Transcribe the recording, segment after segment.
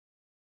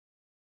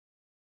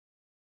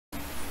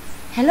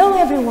Hello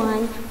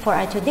everyone! For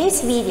our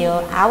today's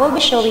video, I will be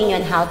showing you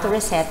on how to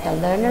reset the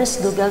learner's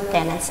Google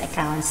Tenants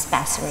account's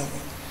password.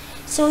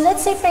 So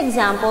let's say for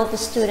example, the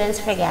students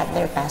forgot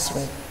their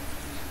password.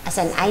 As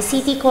an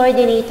ICT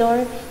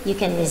coordinator, you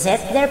can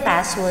reset their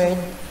password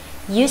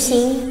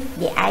using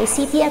the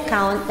ICT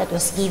account that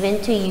was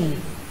given to you.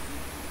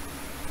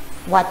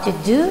 What to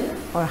do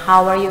or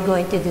how are you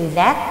going to do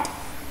that?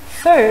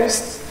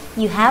 First,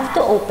 you have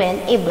to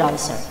open a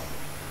browser.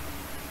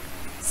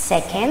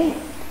 Second,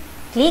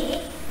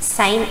 click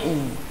Sign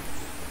In.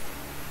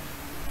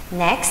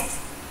 Next,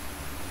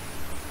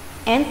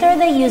 enter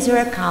the user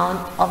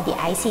account of the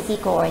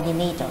ICT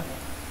coordinator.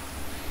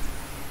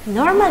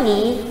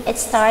 Normally, it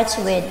starts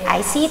with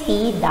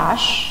ICT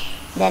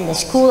then the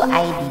school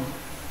ID,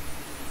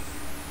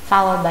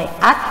 followed by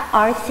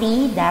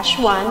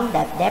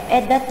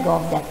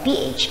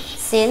 @r3-1.deped.gov.ph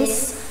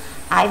since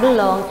I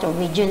belong to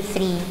Region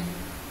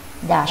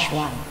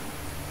 3-1.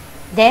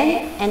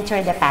 Then,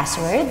 enter the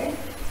password.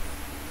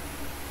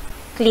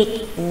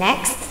 Click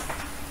Next.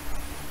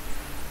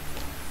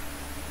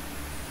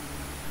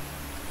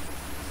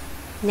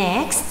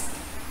 Next,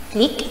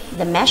 click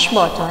the Mesh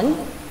button.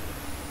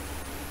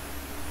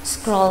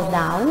 Scroll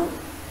down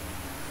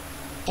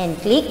and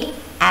click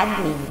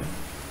Admin.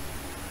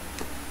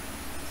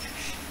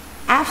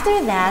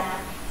 After that,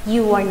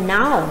 you are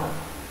now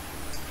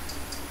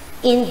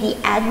in the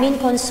admin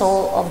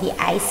console of the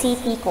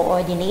ICT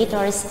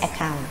coordinator's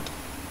account.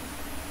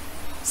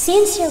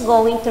 Since you're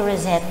going to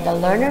reset the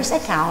learner's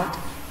account,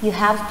 you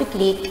have to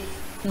click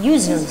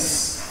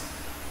Users.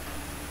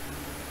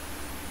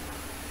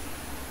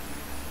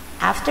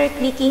 After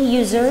clicking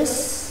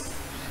Users,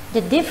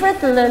 the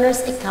different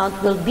learner's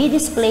account will be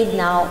displayed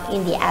now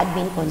in the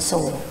admin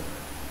console.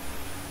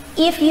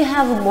 If you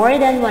have more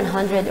than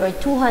 100 or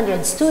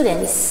 200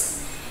 students,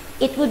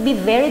 it would be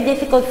very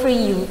difficult for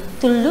you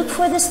to look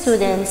for the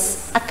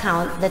student's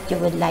account that you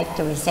would like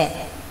to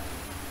reset.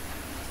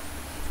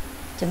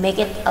 To make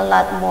it a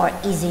lot more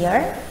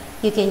easier,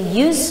 you can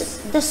use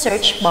the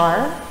search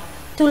bar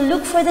to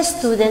look for the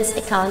student's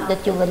account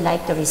that you would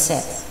like to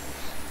reset.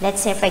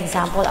 Let's say, for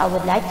example, I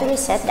would like to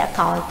reset the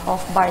account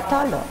of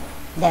Bartolo.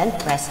 Then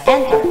press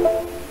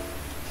Enter.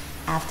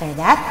 After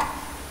that,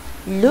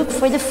 look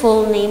for the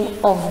full name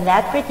of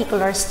that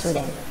particular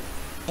student.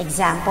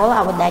 Example,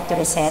 I would like to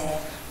reset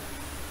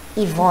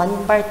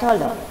Yvonne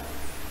Bartolo.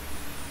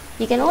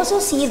 You can also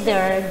see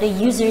there the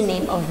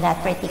username of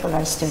that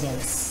particular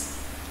student.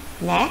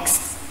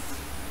 Next,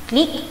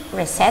 click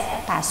Reset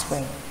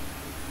Password.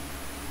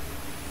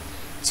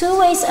 Two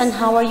ways on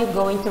how are you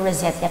going to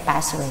reset the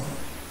password.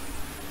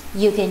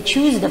 You can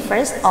choose the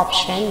first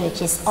option,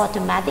 which is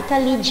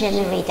automatically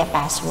generate a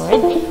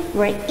password,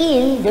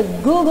 wherein the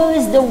Google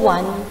is the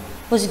one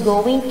who's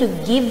going to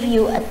give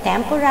you a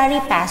temporary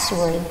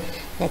password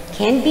that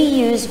can be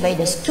used by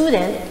the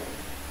student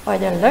or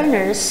the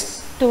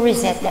learners to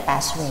reset the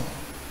password.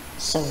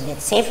 So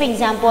let's say, for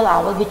example,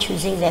 I will be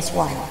choosing this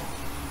one.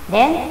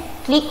 Then,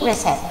 click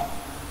Reset.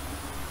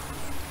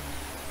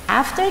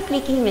 After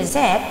clicking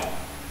Reset,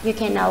 you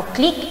can now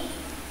click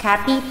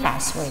Copy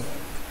Password.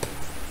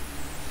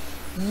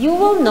 You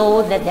will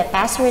know that the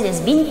password has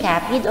been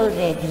copied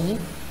already.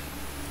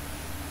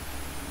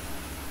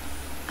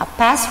 A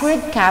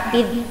password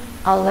copied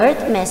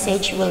alert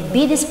message will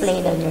be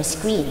displayed on your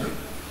screen.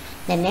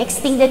 The next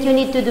thing that you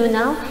need to do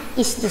now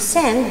is to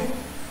send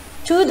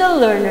to the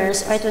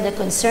learners or to the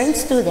concerned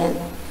student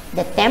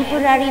the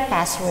temporary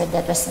password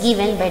that was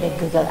given by the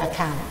Google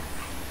account.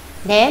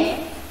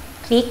 Then,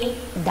 click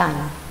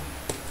Done.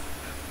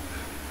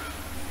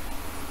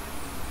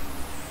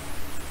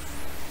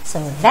 So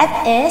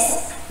that is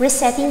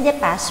resetting the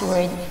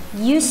password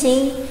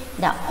using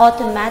the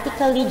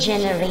automatically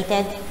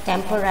generated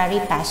temporary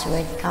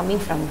password coming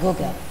from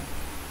Google.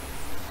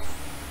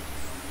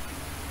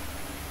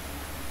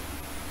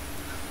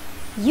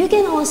 You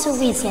can also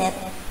reset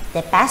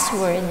the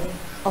password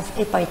of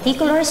a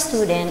particular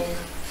student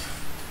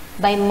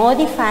by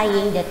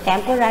modifying the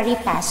temporary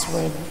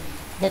password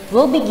that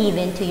will be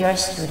given to your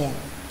student.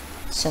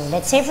 So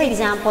let's say, for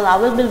example, I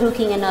will be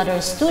looking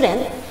another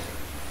student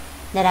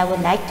that I would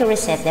like to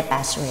reset the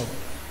password.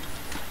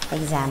 For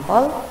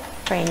example,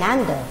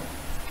 Fernando.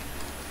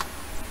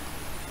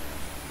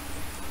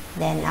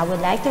 Then I would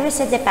like to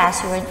reset the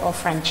password of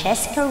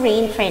Francesca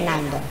Rain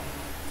Fernando.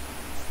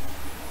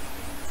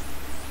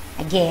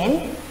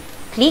 Again,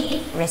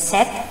 click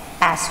Reset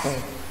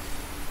Password.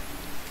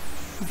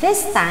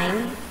 This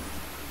time,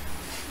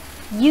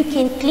 you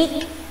can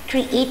click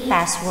Create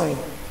Password.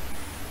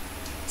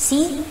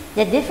 See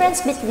the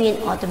difference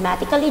between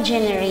automatically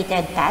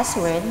generated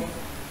password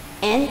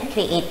and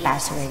Create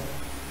Password.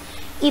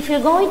 If you're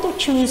going to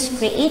choose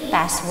Create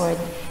Password,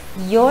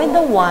 you're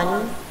the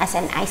one as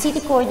an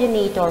ICT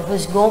coordinator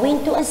who's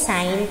going to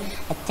assign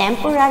a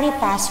temporary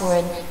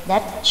password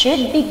that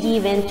should be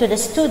given to the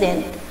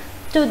student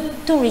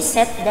to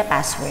reset the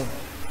password.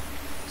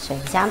 So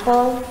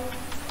example,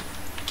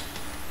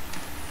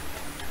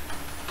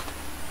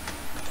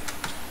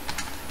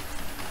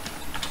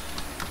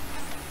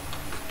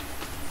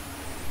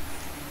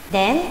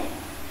 then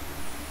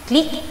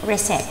click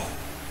Reset.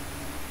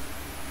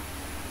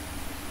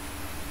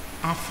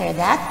 After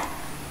that,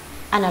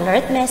 an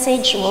alert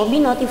message will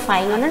be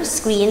notifying on our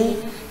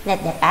screen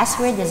that the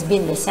password has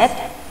been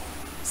reset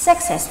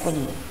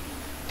successfully.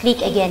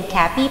 Click again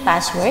Copy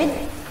Password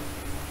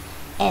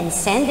and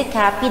send the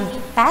copied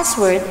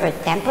password or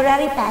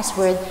temporary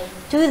password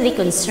to the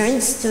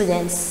concerned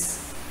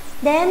students.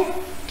 Then,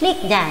 click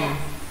Done.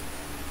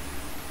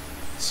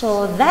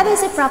 So that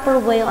is a proper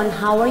way on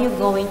how are you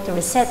going to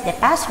reset the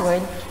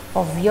password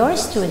of your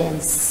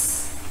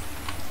students.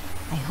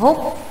 I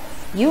hope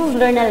you've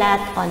learned a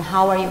lot on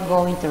how are you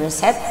going to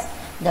reset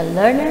the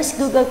learner's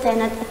Google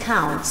Tenant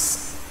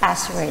account's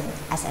password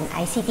as an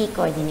ICT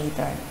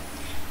coordinator.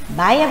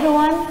 Bye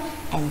everyone,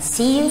 and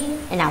see you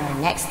in our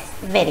next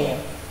video.